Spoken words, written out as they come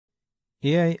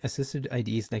AI-assisted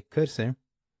IDEs like Cursor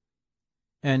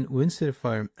and Windsurf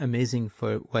are amazing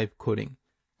for vibe coding,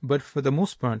 but for the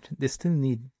most part, they still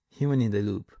need human in the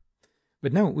loop.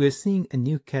 But now we're seeing a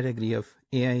new category of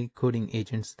AI coding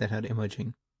agents that are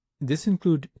emerging. This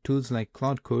includes tools like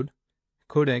Claude Code,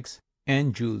 Codex,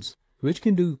 and Jules, which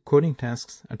can do coding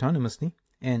tasks autonomously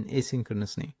and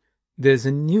asynchronously. There's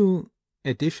a new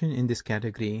addition in this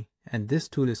category, and this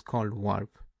tool is called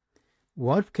Warp.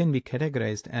 Warp can be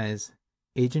categorized as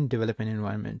agent development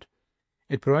environment.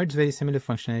 It provides very similar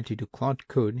functionality to Claude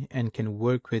Code and can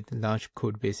work with large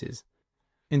code bases.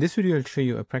 In this video, I'll show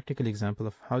you a practical example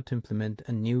of how to implement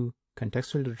a new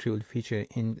contextual retrieval feature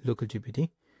in localgpt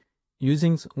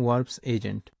using Warp's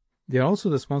agent. They are also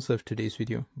the sponsor of today's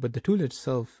video, but the tool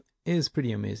itself is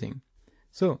pretty amazing.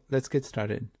 So let's get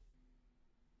started.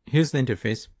 Here's the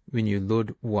interface when you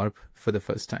load Warp for the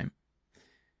first time.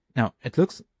 Now, it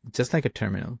looks just like a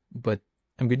terminal, but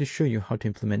I'm going to show you how to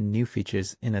implement new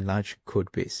features in a large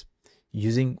code base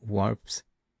using Warp's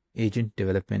agent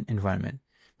development environment.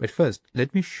 But first,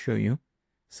 let me show you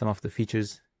some of the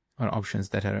features or options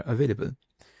that are available.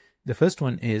 The first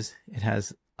one is it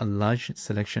has a large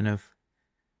selection of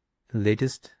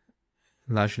latest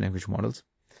large language models,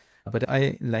 but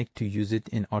I like to use it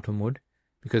in auto mode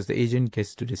because the agent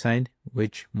gets to decide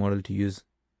which model to use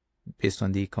based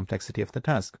on the complexity of the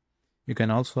task. You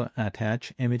can also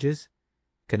attach images,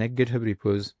 connect GitHub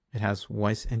repos. It has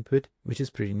voice input, which is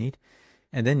pretty neat.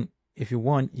 And then if you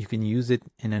want, you can use it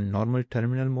in a normal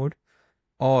terminal mode,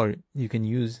 or you can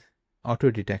use auto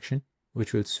detection,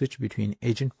 which will switch between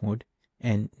agent mode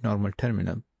and normal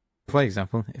terminal. For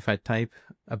example, if I type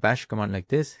a bash command like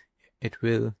this, it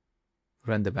will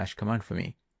run the bash command for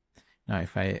me. Now,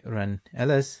 if I run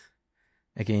ls,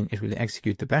 again, it will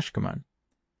execute the bash command.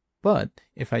 But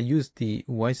if I use the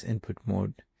voice input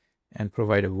mode and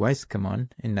provide a voice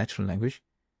command in natural language,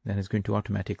 then it's going to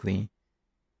automatically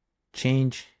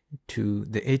change to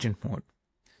the agent mode.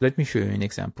 Let me show you an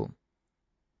example.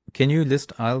 Can you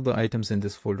list all the items in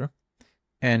this folder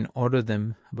and order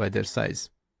them by their size?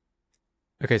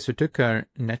 Okay, so took our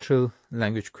natural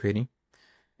language query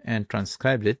and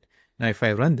transcribed it. Now, if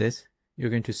I run this, you're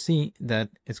going to see that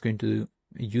it's going to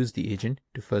use the agent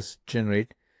to first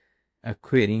generate a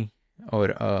query or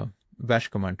a bash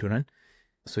command to run.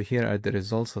 So here are the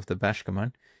results of the bash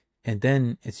command. And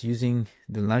then it's using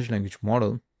the large language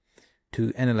model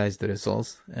to analyze the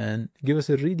results and give us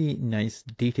a really nice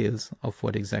details of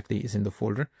what exactly is in the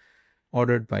folder,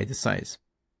 ordered by the size.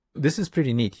 This is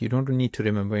pretty neat. You don't need to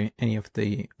remember any of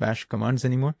the bash commands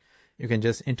anymore. You can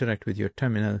just interact with your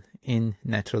terminal in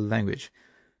natural language.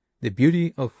 The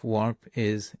beauty of Warp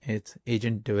is its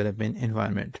agent development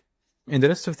environment. In the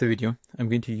rest of the video, I'm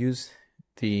going to use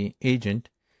the agent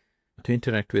to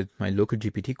interact with my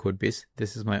localgpt code base.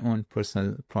 This is my own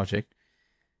personal project,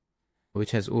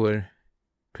 which has over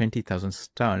 20,000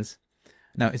 stars.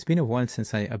 Now, it's been a while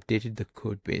since I updated the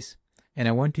code base, and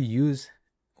I want to use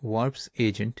Warp's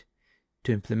agent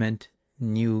to implement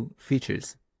new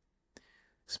features.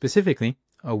 Specifically,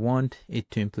 I want it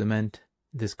to implement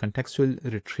this contextual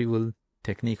retrieval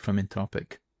technique from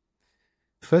Anthropic.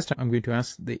 First, I'm going to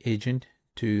ask the agent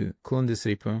to clone this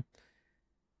repo,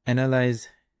 analyze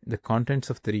the contents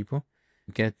of the repo,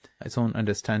 get its own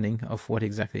understanding of what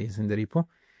exactly is in the repo,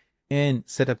 and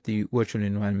set up the virtual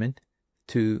environment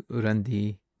to run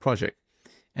the project.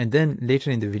 And then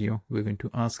later in the video, we're going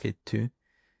to ask it to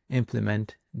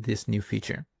implement this new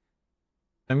feature.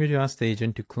 I'm going to ask the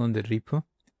agent to clone the repo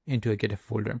into a GitHub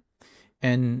folder,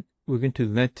 and we're going to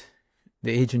let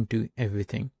the agent do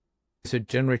everything. So it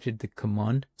generated the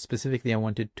command. Specifically, I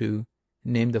wanted to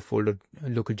name the folder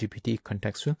localgpt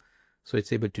contextual, so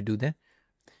it's able to do that.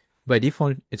 By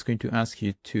default, it's going to ask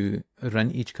you to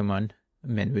run each command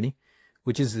manually,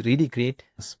 which is really great,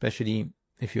 especially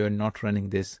if you are not running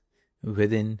this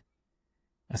within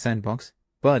a sandbox,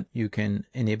 but you can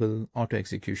enable auto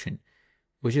execution,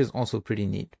 which is also pretty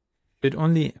neat. It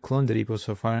only cloned the repo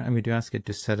so far. I'm going to ask it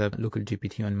to set up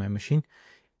localgpt on my machine,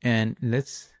 and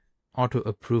let's auto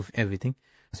approve everything.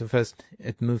 So first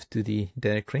it moved to the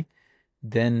directory,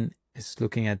 then it's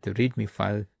looking at the readme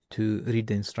file to read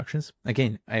the instructions.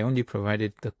 Again, I only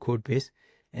provided the code base,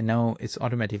 and now it's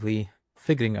automatically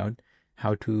figuring out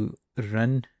how to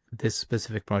run this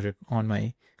specific project on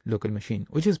my local machine,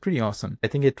 which is pretty awesome. I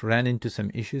think it ran into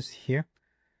some issues here.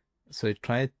 So it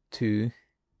tried to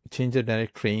change the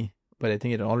directory, but I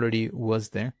think it already was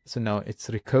there. So now it's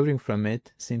recovering from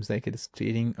it. Seems like it is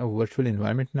creating a virtual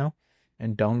environment now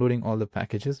and downloading all the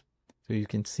packages. So you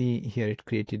can see here it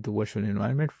created the virtual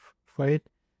environment for it.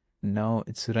 Now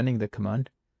it's running the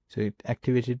command. So it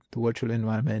activated the virtual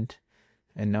environment,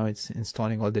 and now it's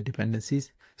installing all the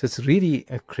dependencies. So it's really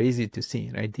crazy to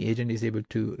see, right? The agent is able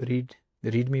to read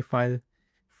the README file,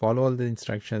 follow all the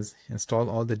instructions, install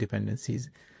all the dependencies.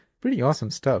 Pretty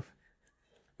awesome stuff.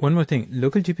 One more thing,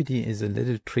 localgpt is a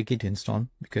little tricky to install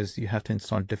because you have to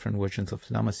install different versions of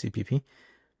Llama CPP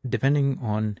depending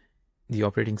on the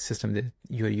operating system that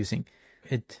you are using.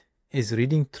 It is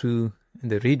reading through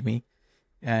the README,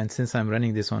 and since I'm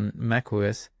running this on Mac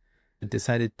OS, I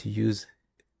decided to use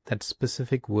that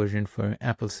specific version for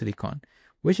Apple Silicon,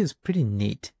 which is pretty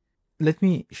neat. Let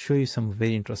me show you some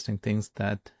very interesting things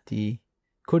that the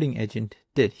coding agent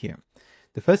did here.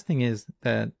 The first thing is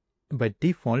that by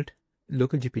default,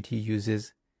 localgpt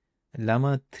uses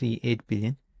Llama 3.8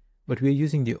 billion, but we're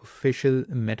using the official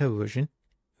meta version,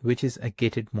 which is a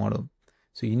gated model.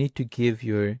 So you need to give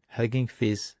your Hugging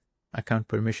Face account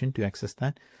permission to access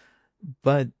that.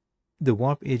 But the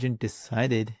Warp agent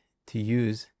decided to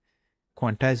use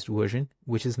quantized version,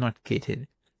 which is not gated.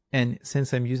 And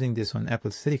since I'm using this on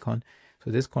Apple Silicon, so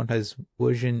this quantized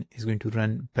version is going to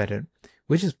run better,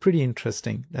 which is pretty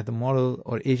interesting that the model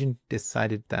or agent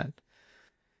decided that.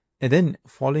 And then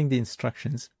following the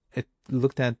instructions, it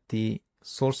looked at the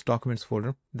source documents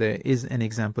folder. There is an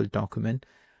example document.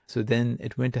 So then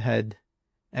it went ahead,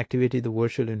 activated the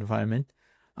virtual environment.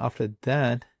 After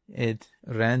that, it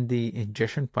ran the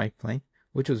ingestion pipeline,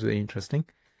 which was very interesting.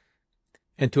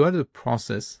 And throughout the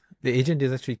process, the agent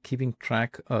is actually keeping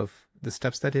track of the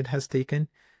steps that it has taken,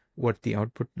 what the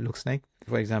output looks like.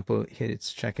 For example, here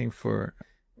it's checking for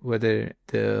whether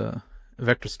the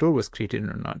vector store was created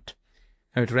or not.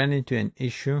 Now it ran into an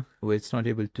issue where it's not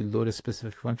able to load a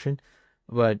specific function,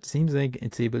 but it seems like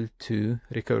it's able to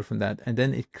recover from that. And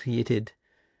then it created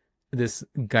this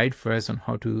guide for us on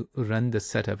how to run the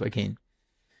setup again.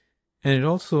 And it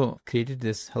also created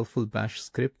this helpful bash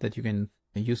script that you can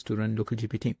use to run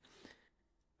localgpt.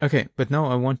 Okay, but now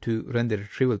I want to run the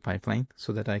retrieval pipeline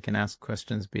so that I can ask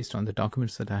questions based on the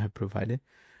documents that I have provided.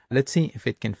 Let's see if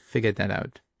it can figure that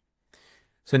out.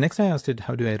 So next I asked it,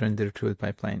 how do I run the retrieval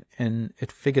pipeline? And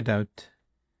it figured out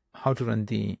how to run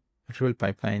the retrieval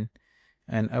pipeline.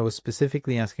 And I was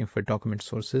specifically asking for document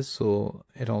sources, so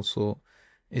it also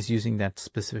is using that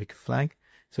specific flag.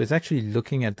 So it's actually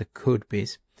looking at the code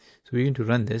base. So we're going to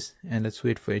run this, and let's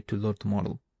wait for it to load the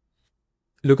model.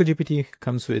 Localgpt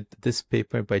comes with this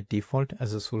paper by default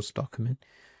as a source document,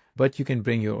 but you can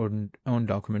bring your own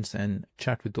documents and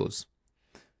chat with those.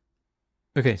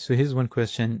 Okay, so here's one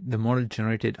question. The model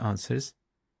generated answers,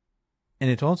 and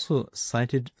it also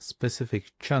cited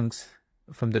specific chunks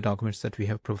from the documents that we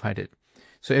have provided.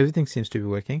 So everything seems to be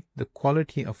working. The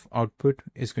quality of output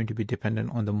is going to be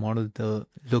dependent on the model the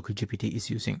localgpt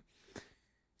is using.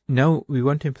 Now we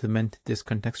want to implement this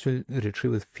contextual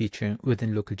retrieval feature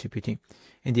within localgpt.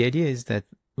 And the idea is that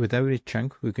with every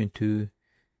chunk, we're going to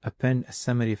append a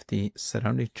summary of the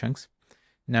surrounding chunks.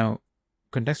 Now,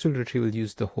 contextual retrieval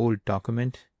uses the whole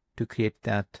document to create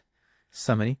that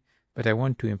summary, but I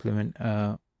want to implement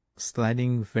a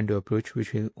sliding window approach,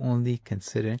 which will only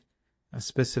consider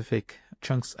specific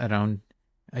chunks around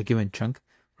a given chunk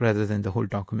rather than the whole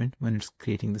document when it's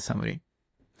creating the summary.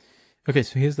 Okay,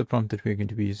 so here's the prompt that we're going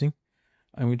to be using.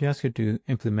 I'm going to ask you to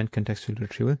implement contextual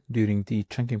retrieval during the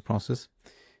chunking process,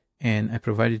 and I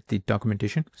provided the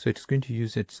documentation. So it's going to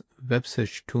use its web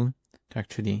search tool to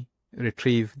actually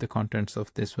retrieve the contents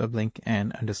of this web link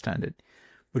and understand it.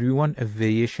 But we want a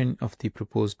variation of the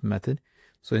proposed method.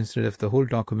 So instead of the whole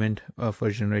document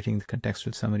for generating the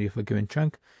contextual summary of a given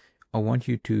chunk, I want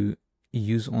you to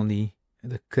use only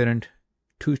the current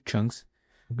two chunks.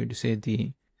 I'm going to say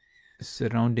the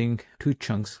surrounding two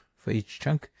chunks for each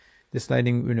chunk. The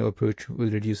sliding window approach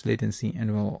will reduce latency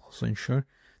and will also ensure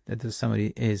that the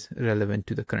summary is relevant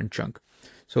to the current chunk.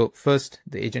 So first,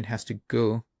 the agent has to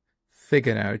go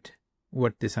figure out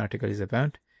what this article is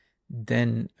about,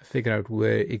 then figure out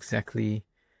where exactly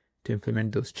to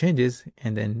implement those changes,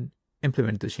 and then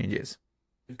implement those changes.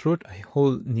 It wrote a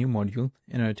whole new module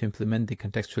in order to implement the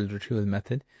contextual retrieval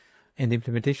method, and the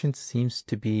implementation seems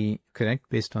to be correct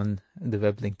based on the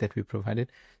web link that we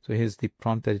provided. So here's the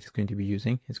prompt that it's going to be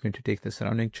using. It's going to take the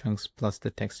surrounding chunks plus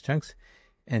the text chunks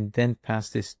and then pass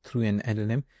this through an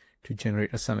LLM to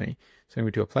generate a summary. So I'm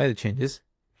going to apply the changes,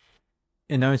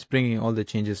 and now it's bringing all the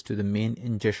changes to the main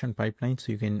ingestion pipeline.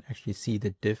 So you can actually see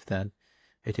the diff that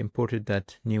it imported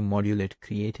that new module it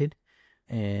created,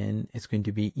 and it's going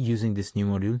to be using this new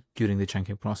module during the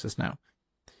chunking process now.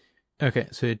 Okay,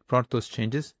 so it brought those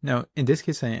changes. Now, in this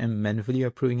case, I am manually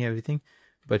approving everything,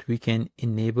 but we can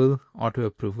enable auto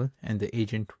approval and the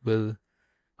agent will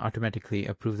automatically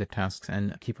approve the tasks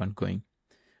and keep on going.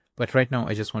 But right now,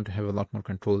 I just want to have a lot more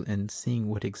control in seeing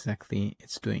what exactly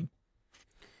it's doing.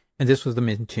 And this was the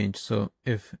main change. So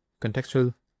if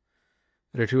contextual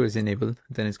retrieval is enabled,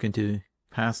 then it's going to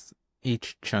pass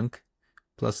each chunk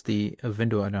plus the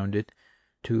window around it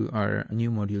to our new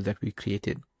module that we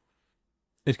created.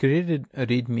 It created a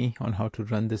README on how to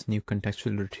run this new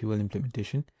contextual retrieval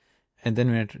implementation. And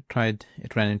then when I tried,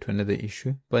 it ran into another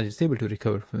issue, but it's able to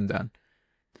recover from that.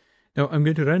 Now I'm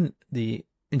going to run the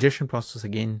ingestion process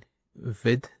again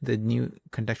with the new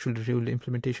contextual retrieval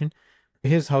implementation.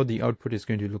 Here's how the output is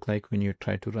going to look like when you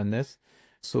try to run this.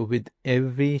 So with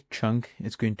every chunk,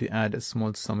 it's going to add a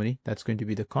small summary. That's going to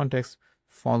be the context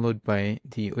followed by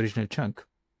the original chunk.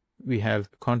 We have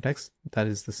context, that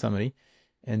is the summary,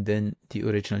 and then the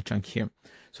original chunk here.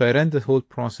 So I ran the whole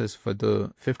process for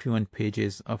the 51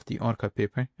 pages of the Orca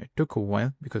paper. It took a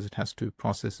while because it has to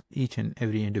process each and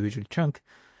every individual chunk.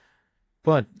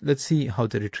 But let's see how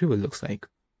the retrieval looks like.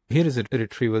 Here is a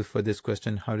retrieval for this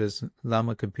question: how does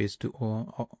llama compares to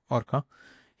Orca?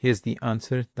 Here's the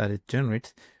answer that it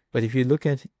generates. But if you look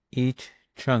at each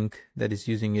chunk that is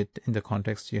using it in the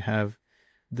context, you have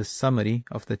the summary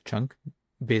of the chunk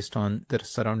based on the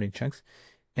surrounding chunks,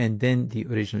 and then the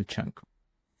original chunk.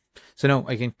 So now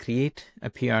I can create a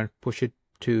PR, push it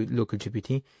to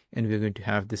localgpt, and we're going to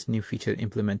have this new feature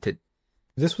implemented.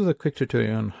 This was a quick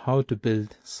tutorial on how to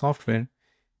build software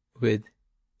with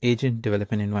agent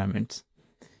development environments.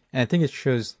 And I think it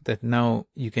shows that now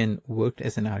you can work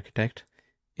as an architect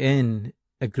and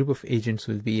a group of agents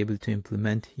will be able to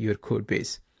implement your code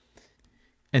base.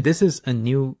 And this is a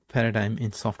new paradigm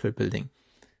in software building.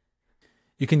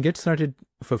 You can get started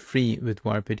for free with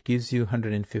Warp. It gives you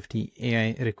 150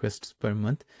 AI requests per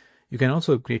month. You can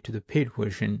also upgrade to the paid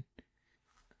version,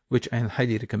 which I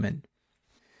highly recommend.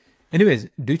 Anyways,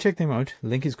 do check them out.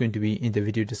 Link is going to be in the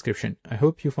video description. I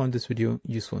hope you found this video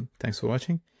useful. Thanks for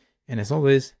watching. And as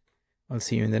always, I'll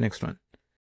see you in the next one.